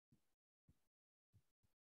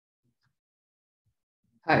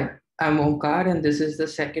Hi, I'm Omkar, and this is the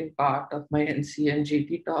second part of my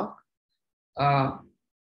NCNGT talk. Uh,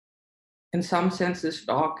 in some sense, this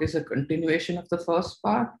talk is a continuation of the first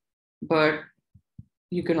part, but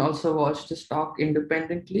you can also watch this talk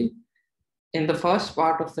independently. In the first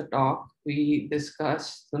part of the talk, we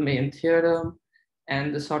discuss the main theorem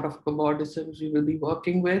and the sort of cobordisms we will be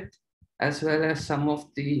working with, as well as some of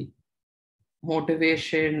the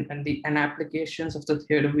motivation and applications of the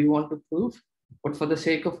theorem we want to prove. But for the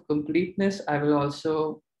sake of completeness, I will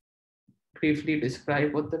also briefly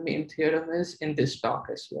describe what the main theorem is in this talk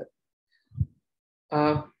as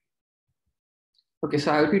well. Okay,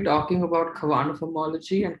 so I'll be talking about Khovanov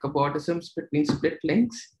homology and cobordisms between split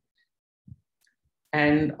links.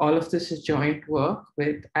 And all of this is joint work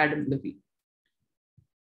with Adam Levine.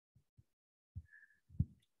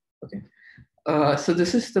 Okay, so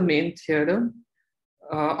this is the main theorem.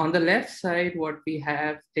 On the left side, what we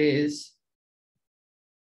have is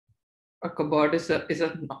a cobordism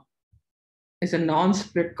is a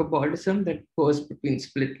non-split cobordism that goes between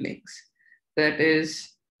split links. That is,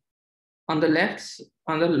 on the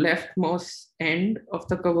leftmost end of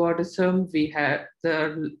the cobordism, we have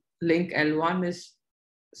the link L1 is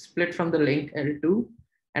split from the link L2,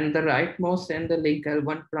 and the rightmost end, the link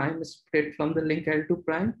L1 prime is split from the link L2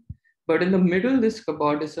 prime. But in the middle, this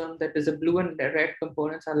cobordism, that is, the blue and the red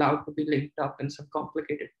components are allowed to be linked up in some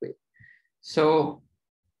complicated way. So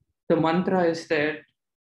the mantra is that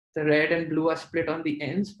the red and blue are split on the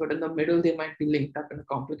ends, but in the middle, they might be linked up in a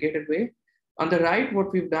complicated way. On the right,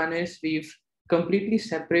 what we've done is we've completely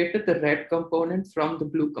separated the red component from the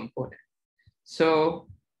blue component. So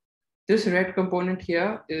this red component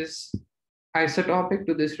here is isotopic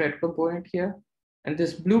to this red component here. And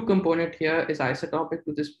this blue component here is isotopic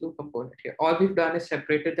to this blue component here. All we've done is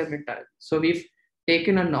separated them entirely. So we've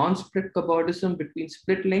taken a non-split cobordism between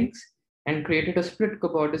split links and created a split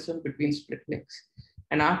cobordism between split links.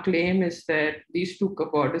 And our claim is that these two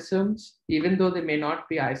cobordisms, even though they may not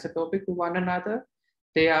be isotopic to one another,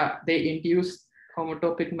 they induce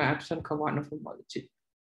homotopic maps on Khovanov homology.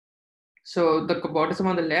 So the cobordism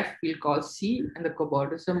on the left we'll call C, and the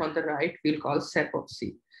cobordism on the right we'll call sep of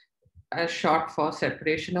C, as short for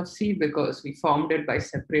separation of C, because we formed it by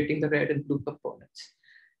separating the red and blue components.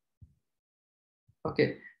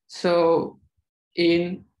 Okay, so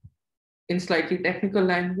in slightly technical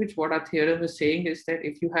language, what our theorem is saying is that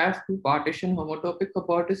if you have two partition homotopic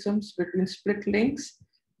cobordisms between split links,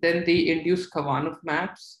 then the induced Khovanov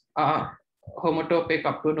maps are homotopic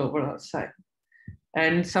up to an overall sign.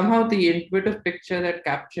 And somehow the intuitive picture that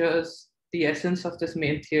captures the essence of this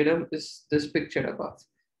main theorem is this picture above.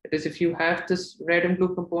 It is, if you have this red and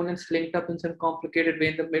blue components linked up in some complicated way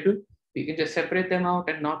in the middle, we can just separate them out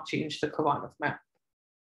and not change the Khovanov map.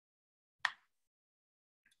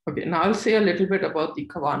 Okay, now I'll say a little bit about the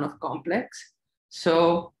Khovanov complex.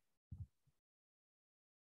 So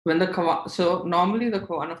normally the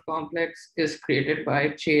Khovanov complex is created by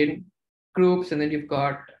chain groups, and then you've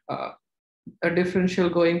got a differential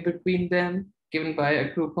going between them given by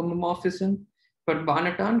a group homomorphism. But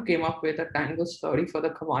Barnatan came up with a tangle story for the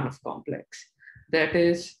Khovanov complex. That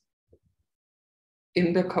is,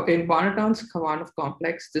 in Barnatan's Khovanov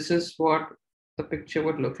complex, this is what the picture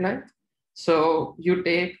would look like. So you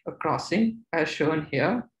take a crossing as shown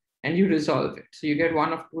here and you resolve it. So you get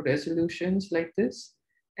one of two resolutions like this,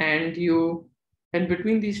 and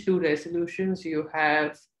between these two resolutions, you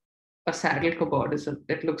have a saddle cobordism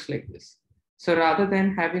that looks like this. So rather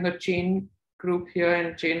than having a chain group here and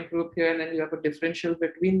a chain group here, and then you have a differential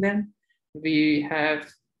between them, we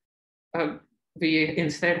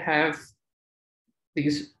instead have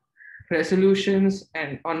these resolutions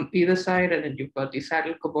and on either side, and then you've got the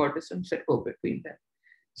saddle cobordisms that go between them.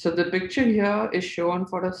 So the picture here is shown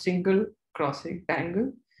for a single crossing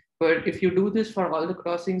tangle, but if you do this for all the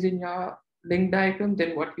crossings in your link diagram,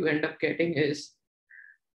 then what you end up getting is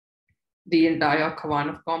the entire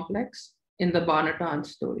Khovanov complex in the Barnatan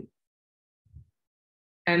story.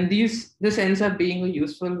 And this ends up being a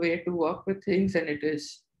useful way to work with things, and it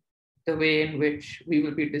is the way in which we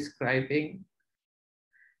will be describing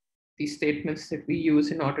the statements that we use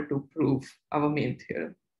in order to prove our main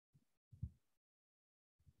theorem.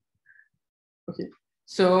 Okay,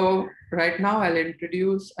 so right now I'll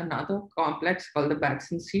introduce another complex called the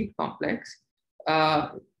Baxen-Seed complex.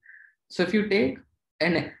 So if you take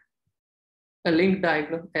a link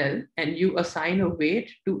diagram L and you assign a weight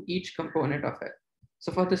to each component of it.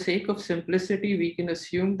 So for the sake of simplicity, we can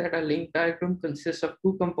assume that a link diagram consists of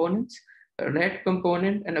two components, a red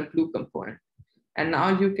component and a blue component. And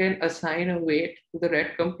now you can assign a weight to the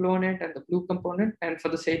red component and the blue component. And for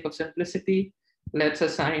the sake of simplicity, let's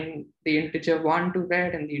assign the integer 1 to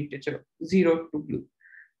red and the integer 0 to blue.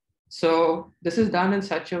 So this is done in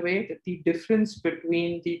such a way that the difference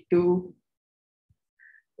between the two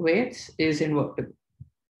weights is invertible.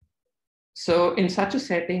 So in such a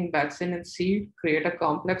setting, Batson and Seed create a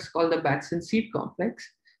complex called the Batson-Seed complex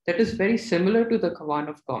that is very similar to the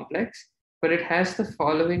Khovanov complex, but it has the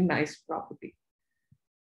following nice property.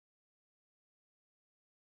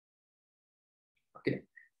 Okay,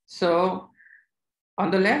 so on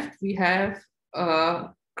the left, we have a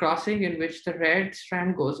crossing in which the red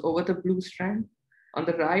strand goes over the blue strand. On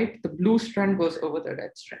the right, the blue strand goes over the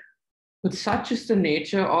red strand. But such is the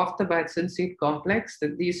nature of the Batson-Seed complex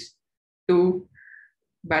that these two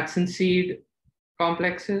Batson-Seed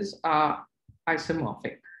complexes are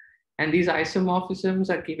isomorphic. And these isomorphisms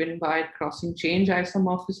are given by crossing change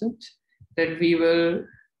isomorphisms that we will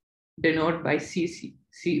denote by CC,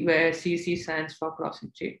 where CC stands for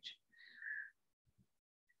crossing change.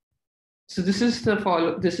 So this is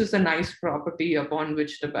the nice property upon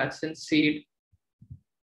which the Batson-Seed,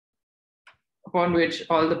 upon which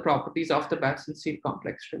all the properties of the Batson-Seed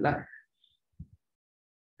complex rely.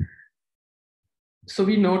 So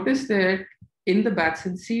we notice that in the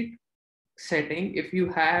Batson-Seed setting, if you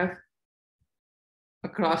have a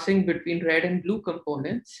crossing between red and blue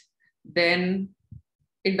components, then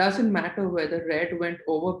it doesn't matter whether red went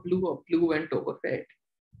over blue or blue went over red,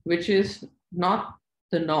 which is not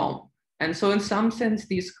the norm. And so in some sense,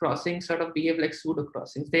 these crossings sort of behave like pseudo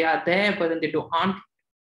crossings. They are there, but then they aren't.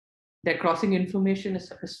 Their crossing information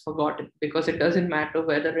is forgotten because it doesn't matter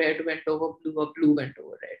whether red went over blue or blue went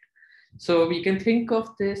over red. So we can think of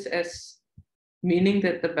this as meaning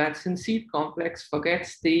that the Batson-Seed complex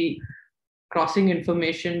forgets the crossing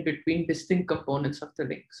information between distinct components of the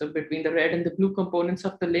link. So between the red and the blue components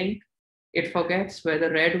of the link, it forgets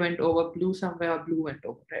whether red went over blue somewhere or blue went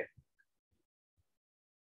over red.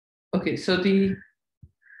 Okay, so the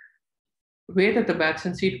way that the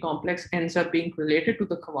Batson-Seed complex ends up being related to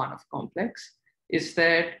the Khovanov complex is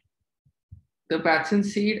that the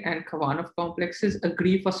Batson-Seed and Khovanov complexes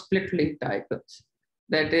agree for split link diagrams.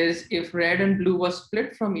 That is, if red and blue were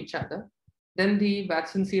split from each other, then the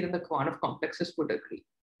Batson-Seed and the Khovanov complexes would agree.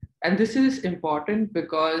 And this is important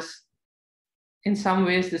because in some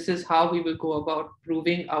ways, this is how we will go about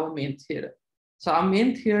proving our main theorem. So our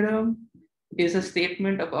main theorem is a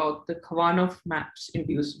statement about the Khovanov maps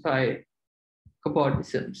induced by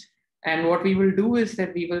cobordisms. And what we will do is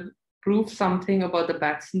that we will prove something about the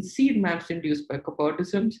Batson-Seed maps induced by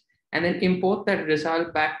cobordisms and then import that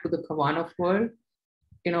result back to the Khovanov world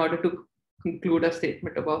in order to conclude a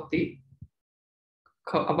statement about the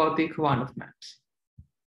Khovanov maps.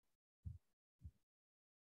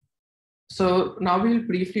 So now we'll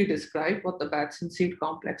briefly describe what the Batson-Seed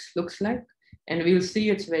complex looks like, and we'll see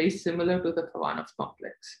it's very similar to the Khovanov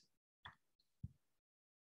complex.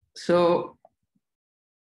 So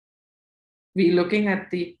we're looking at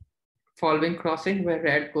the following crossing where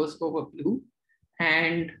red goes over blue,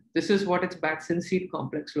 and this is what its Batson-Seed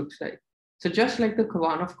complex looks like. So just like the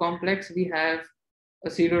Khovanov complex, we have a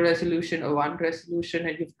 0 resolution, a 1 resolution,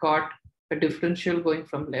 and you've got a differential going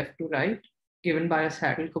from left to right, given by a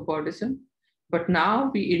saddle cobordism. But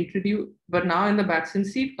now in the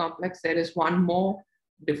Batson-Seed complex, there is one more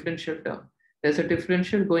differential term. There's a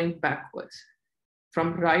differential going backwards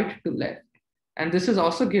from right to left. And this is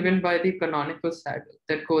also given by the canonical saddle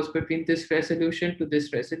that goes between this resolution to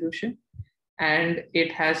this resolution. And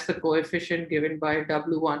it has the coefficient given by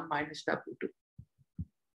W1 minus W2,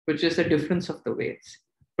 which is the difference of the weights.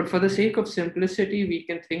 But for the sake of simplicity, we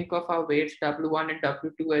can think of our weights W1 and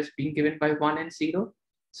W2 as being given by 1 and 0,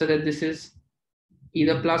 so that this is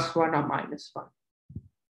either +1 or -1.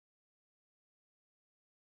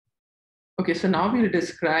 Okay, so now we'll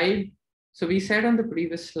describe, so we said on the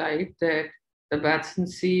previous slide that the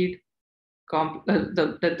Batson-Seed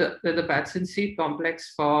the Batson-Seed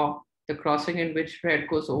complex for the crossing in which red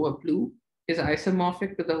goes over blue is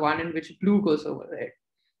isomorphic to the one in which blue goes over red.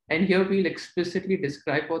 And here we'll explicitly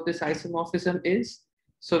describe what this isomorphism is.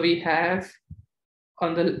 So we've got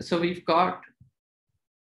on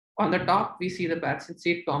the top, we see the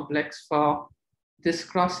Batson-Seed complex for this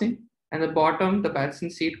crossing, and the bottom, the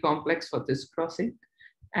Batson-Seed complex for this crossing.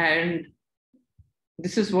 And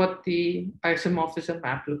this is what the isomorphism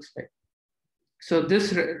map looks like. So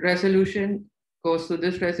this resolution goes to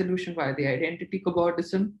this resolution via the identity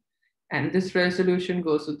cobordism, and this resolution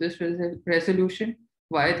goes to this resolution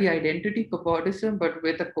via the identity cobordism, but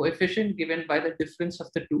with a coefficient given by the difference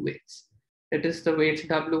of the two weights. That is the weights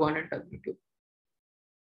W1 and W2.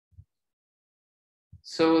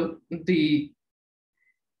 So the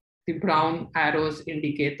brown arrows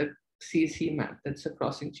indicate CC map. That's a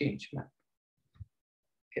crossing change map.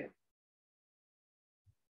 Okay.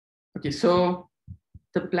 Okay, so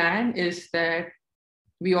the plan is that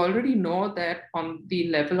we already know that on the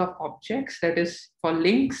level of objects, that is for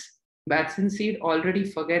links, Batson seed already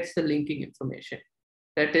forgets the linking information.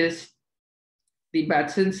 That is, the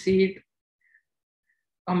Batson seed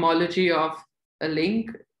homology of a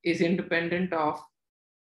link is independent of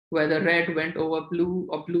whether red went over blue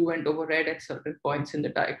or blue went over red at certain points in the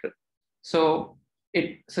diagram. So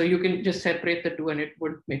you can just separate the two and it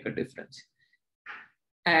would make a difference.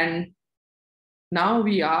 And now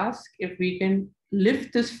we ask if we can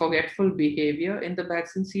lift this forgetful behavior in the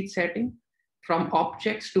Batson seed setting from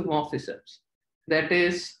objects to morphisms. That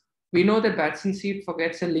is, we know that Batson seed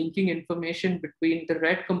forgets a linking information between the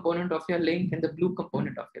red component of your link and the blue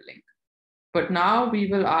component of your link. But now we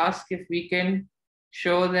will ask if we can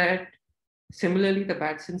show that similarly the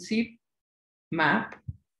Batson seed map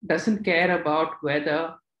doesn't care about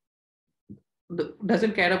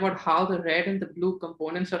how the red and the blue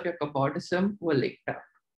components of your cobordism were linked up.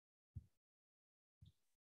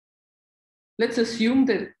 Let's assume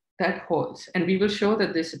that that holds, and we will show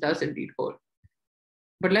that this does indeed hold.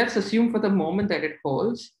 But let's assume for the moment that it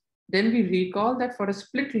holds. Then we recall that for a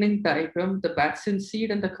split link diagram, the Batson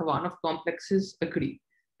seed and the Khovanov complexes agree.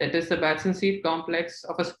 That is, the Batson seed complex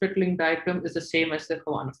of a split link diagram is the same as the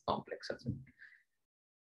Khovanov complex of it.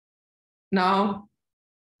 Now,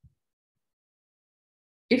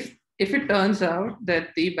 if it turns out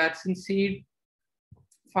that the Batson seed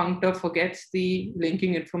functor forgets the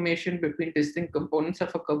linking information between distinct components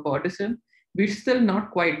of a cobordism, we're still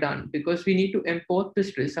not quite done because we need to import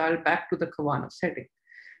this result back to the Khovanov setting.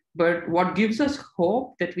 But what gives us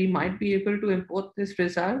hope that we might be able to import this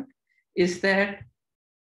result is that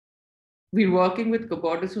we're working with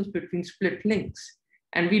cobordisms between split links.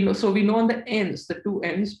 And we know on the ends, the two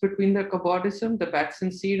ends between the cobordism, the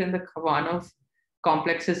Batson seed and the Khovanov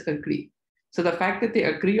complexes agree. So the fact that they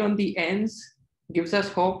agree on the ends gives us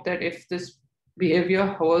hope that if this behavior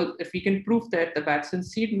holds, if we can prove that the Batson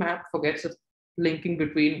seed map forgets a linking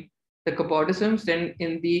between the cobordisms, then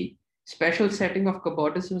in the special setting of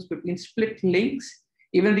cobordisms between split links,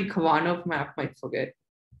 even the Khovanov map might forget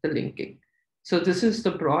the linking. So this is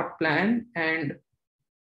the broad plan. And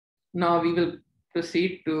now we will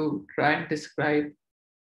proceed to try and describe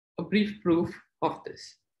a brief proof of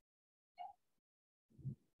this.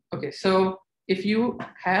 Okay, so if you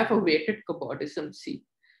have a weighted cobordism C,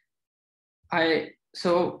 a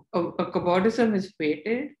cobordism is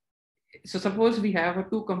weighted. So suppose we have a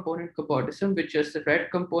two-component cobordism, which is the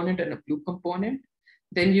red component and a blue component.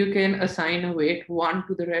 Then you can assign a weight 1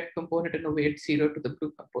 to the red component and a weight 0 to the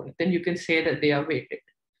blue component. Then you can say that they are weighted.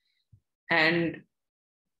 And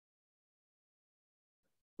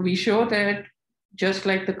we show that just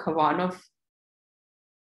like in the Khovanov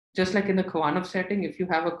setting, if you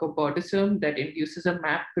have a cobordism that induces a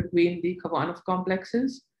map between the Khovanov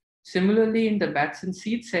complexes, similarly in the Batson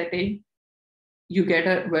seed setting, you get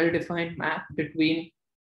a well-defined map between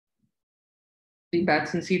the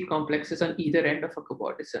Batson seed complexes on either end of a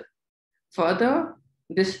cobordism. Further,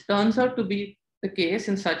 this turns out to be the case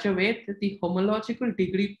in such a way that the homological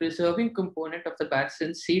degree preserving component of the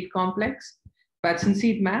Batson seed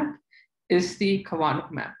map is the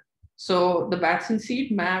Khovanov map. So the Batson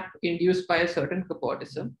seed map induced by a certain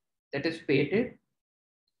cobordism that is weighted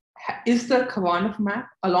is the Khovanov map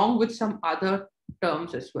along with some other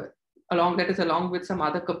terms as well, along with some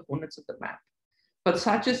other components of the map. But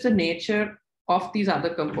such is the nature of these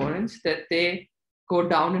other components that they go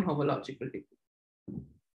down in homological degree.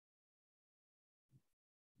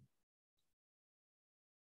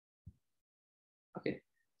 Okay,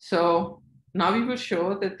 so now we will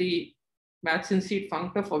show that the Batson seed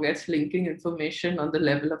functor forgets linking information on the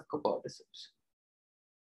level of cobordisms.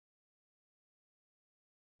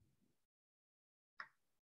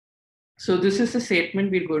 So this is the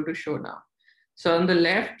statement we're going to show now. So on the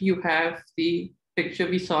left, you have the picture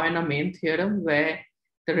we saw in our main theorem where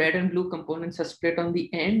the red and blue components are split on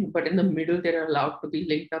the end, but in the middle, they're allowed to be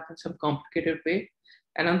linked up in some complicated way.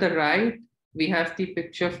 And on the right, we have the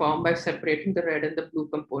picture formed by separating the red and the blue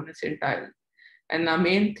components entirely. And our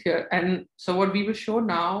main theorem, and so what we will show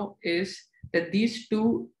now is that these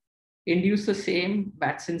two induce the same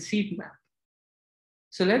Batson seed map.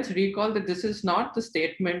 So let's recall that this is not the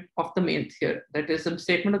statement of the main theorem. That is, the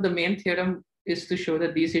statement of the main theorem is to show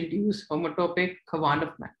that these induce homotopic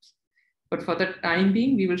Khovanov maps. But for the time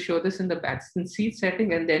being, we will show this in the Batson seed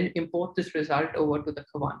setting and then import this result over to the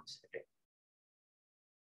Khovanov setting.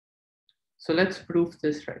 So let's prove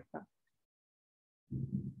this right now.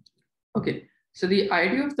 Okay, so the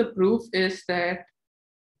idea of the proof is that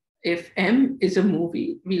if M is a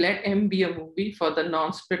movie, we let M be a movie for the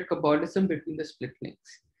non-split cobordism between the split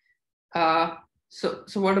links. So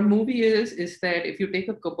what a movie is that if you take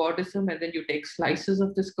a cobordism and then you take slices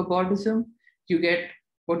of this cobordism, you get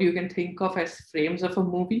what you can think of as frames of a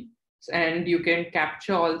movie, and you can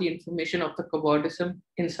capture all the information of the cobordism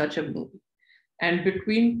in such a movie. And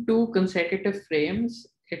between two consecutive frames,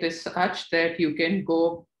 it is such that you can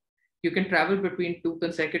travel between two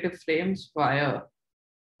consecutive frames via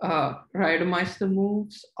randomized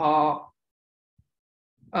moves or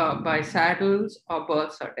by saddles or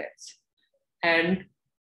births or deaths. And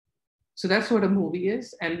so that's what a movie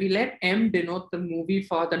is. And we let M denote the movie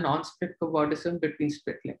for the non-split cobordism between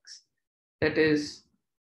split links. That is,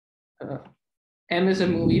 M is a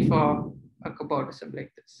movie for a cobordism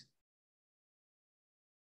like this.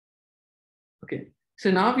 Okay,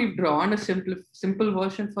 so now we've drawn a simple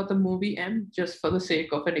version for the movie M just for the sake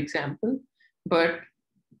of an example, but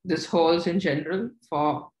this holds in general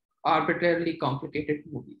for arbitrarily complicated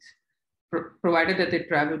movies, provided that they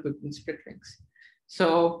travel between split links.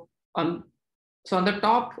 So on the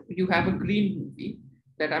top, you have a green movie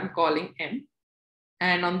that I'm calling M.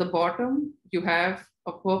 And on the bottom, you have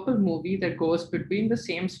a purple movie that goes between the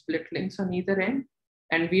same split links on either end.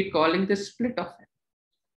 And we're calling this split of M.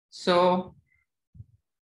 So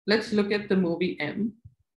let's look at the movie M.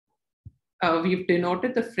 We've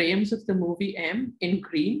denoted the frames of the movie M in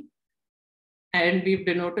green. And we've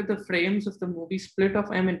denoted the frames of the movie split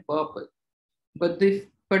of M in purple. But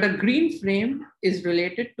a green frame is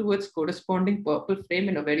related to its corresponding purple frame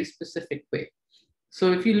in a very specific way.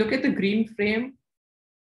 So if you look at the green frame,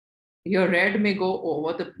 your red may go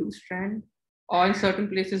over the blue strand, or in certain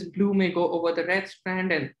places, blue may go over the red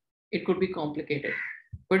strand, and it could be complicated.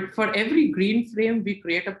 But for every green frame, we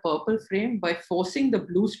create a purple frame by forcing the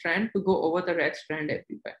blue strand to go over the red strand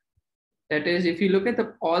everywhere. That is, if you look at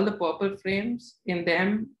all the purple frames, in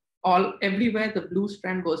them, everywhere the blue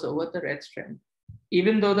strand goes over the red strand,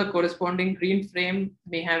 even though the corresponding green frame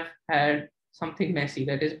may have had something messy.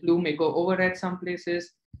 That is, blue may go over red some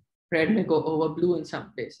places, red may go over blue in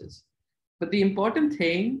some places. But the important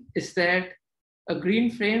thing is that a green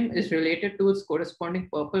frame is related to its corresponding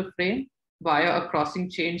purple frame via a crossing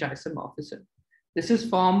change isomorphism. This is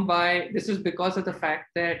because of the fact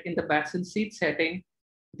that in the Batson seed setting,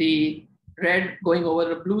 the red going over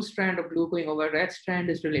the blue strand or blue going over red strand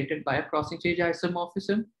is related by a crossing change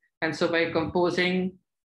isomorphism. And so by composing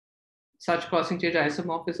such crossing change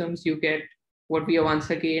isomorphisms, you get what we are once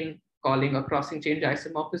again calling a crossing change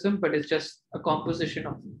isomorphism, but it's just a composition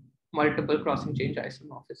of multiple crossing change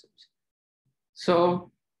isomorphisms.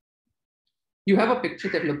 So you have a picture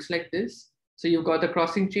that looks like this. So you've got the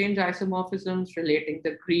crossing change isomorphisms relating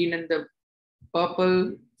the green and the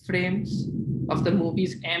purple frames of the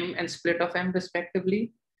movies M and split of M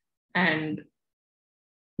respectively. And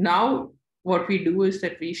now what we do is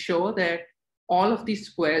that we show that all of these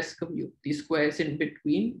squares commute, these squares in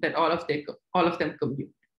between, that all of them commute.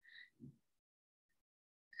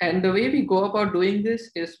 And the way we go about doing this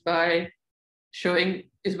is by showing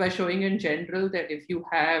in general that if you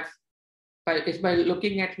have, by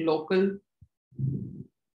looking at local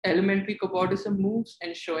elementary cobordism moves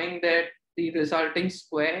and showing that the resulting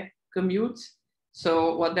square commutes.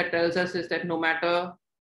 So what that tells us is that no matter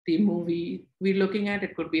the movie we're looking at,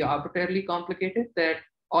 it could be arbitrarily complicated, that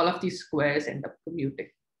all of these squares end up commuting.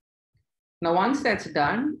 Now, once that's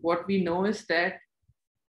done, what we know is that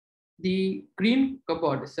the green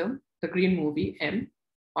cobordism, the green movie M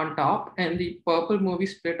on top, and the purple movie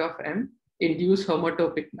split of M induce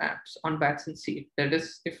homotopic maps on Batson seed. That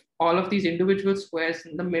is, if all of these individual squares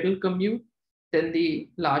in the middle commute, then the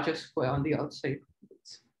larger square on the outside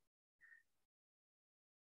commutes.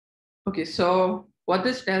 Okay, so what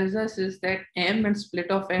this tells us is that M and split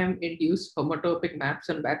of M induce homotopic maps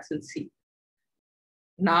on Batson seed.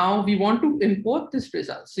 Now we want to import this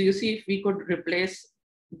result. So you see, if we could replace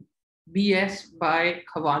BS by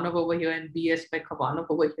Khovanov over here and BS by Khovanov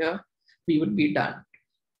over here, we would be done.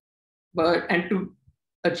 And to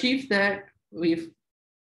achieve that, we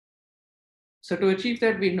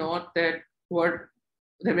note that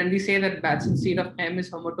when we say that Batson seed of M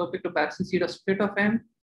is homotopic to Batson seed of split of M,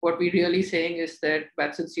 what we're really saying is that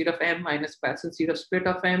Batson seed of M minus Batson seed of split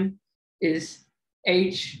of M is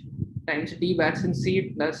H times D Batson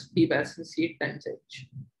seed plus D Batson seed times H,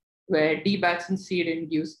 where D Batson seed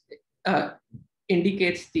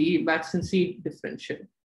indicates the Batson seed differential.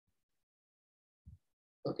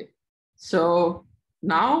 Okay, so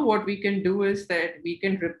now what we can do is that we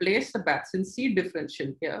can replace the Batson seed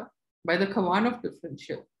differential here by the Khovanov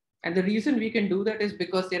differential. And the reason we can do that is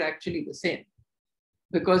because they're actually the same.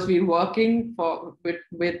 because we're working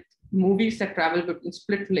with movies that travel between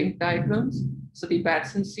split link diagrams. So the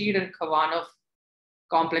Batson-Seed and Khovanov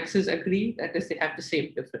complexes agree that they have the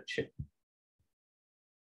same differential.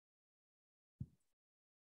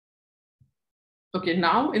 Okay,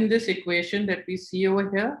 now in this equation that we see over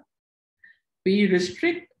here, we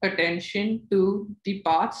restrict attention to the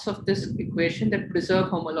parts of this equation that preserve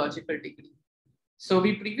homological degree. So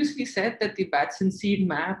we previously said that the Batson-Seed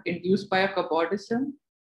map induced by a cobordism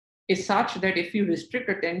is such that if you restrict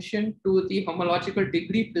attention to the homological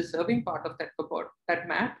degree preserving part of that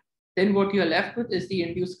map, then what you're left with is the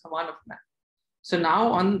induced Khovanov map. So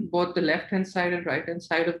now on both the left-hand side and right-hand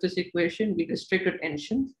side of this equation, we restrict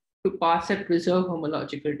attention to parts that preserve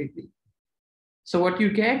homological degree. So what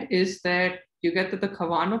you get is that you get that the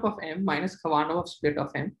Khovanov of M minus Khovanov of split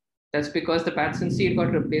of M. That's because the Batson-Seed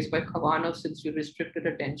got replaced by Khovanov since you restricted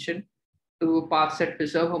attention to parts that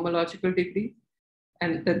preserve homological degree.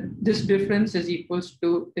 And that this difference is equal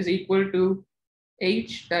to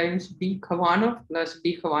H times B Khovanov plus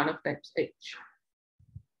B Khovanov times H.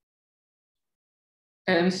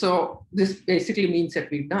 And so this basically means that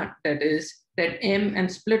we've done, that is that M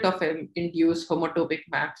and split of M induce homotopic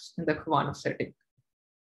maps in the Khovanov setting.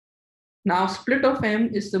 Now, split of M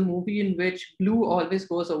is the movie in which blue always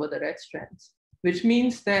goes over the red strands, which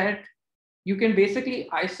means that you can basically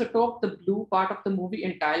isotope the blue part of the movie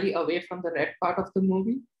entirely away from the red part of the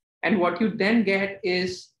movie. And what you then get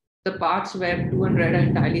is the parts where blue and red are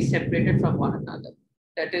entirely separated from one another.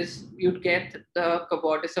 That is, you'd get the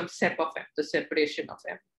cobordism sep of M, the separation of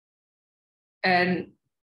M. And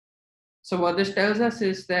so what this tells us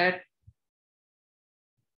is that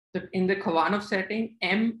in the Khovanov setting,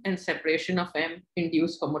 M and separation of M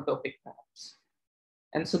induce homotopic maps.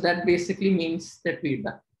 And so that basically means that we're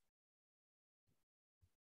done.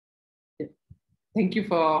 Thank you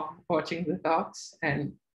for watching the talks,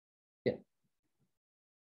 and